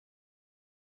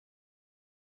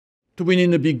To win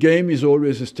in a big game is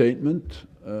always a statement,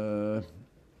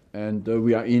 and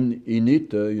we are in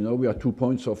it. We are 2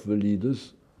 points off the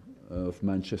leaders of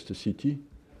Manchester City.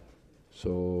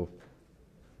 So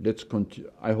let's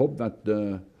continue. I hope that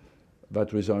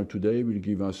that result today will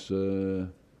give us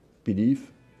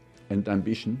belief and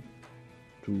ambition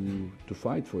to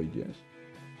fight for it. Yes.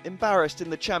 Embarrassed in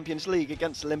the Champions League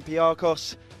against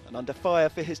Olypiakos and under fire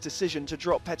for his decision to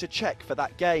drop Petr Cech for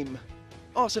that game,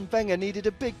 Arsene Wenger needed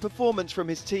a big performance from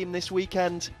his team this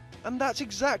weekend, and that's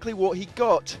exactly what he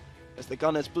got, as the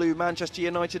Gunners blew Manchester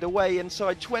United away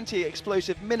inside 20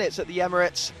 explosive minutes at the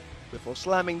Emirates, before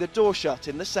slamming the door shut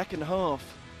in the second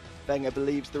half. Wenger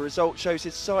believes the result shows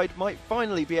his side might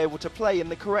finally be able to play in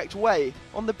the correct way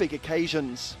on the big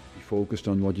occasions. We focused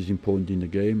on what is important in the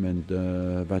game, and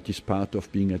that is part of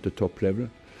being at the top level.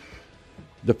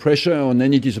 The pressure on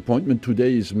any disappointment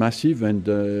today is massive, and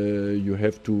you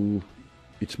have to.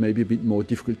 It's maybe a bit more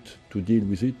difficult to deal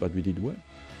with it, but we did well.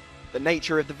 The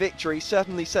nature of the victory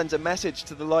certainly sends a message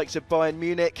to the likes of Bayern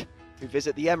Munich, who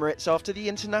visit the Emirates after the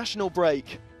international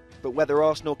break. But whether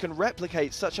Arsenal can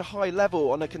replicate such a high level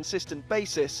on a consistent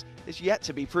basis is yet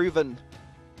to be proven.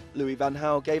 Louis van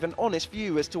Gaal gave an honest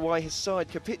view as to why his side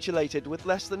capitulated with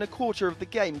less than a quarter of the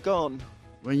game gone.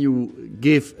 When you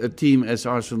give a team as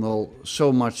Arsenal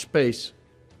so much space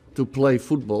to play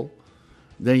football,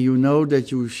 then you know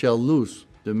that you shall lose.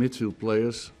 The midfield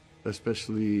players,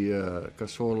 especially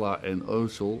Cazorla and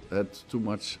Ozil, had too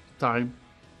much time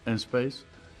and space,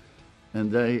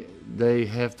 and they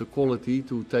have the quality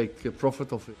to take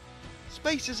profit of it.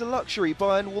 Space is a luxury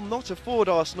Bayern will not afford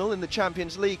Arsenal in the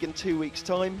Champions League in 2 weeks'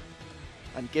 time.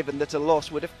 And given that a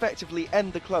loss would effectively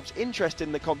end the club's interest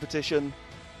in the competition,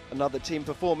 another team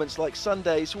performance like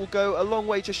Sunday's will go a long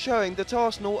way to showing that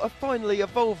Arsenal are finally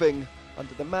evolving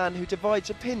under the man who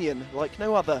divides opinion like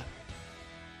no other.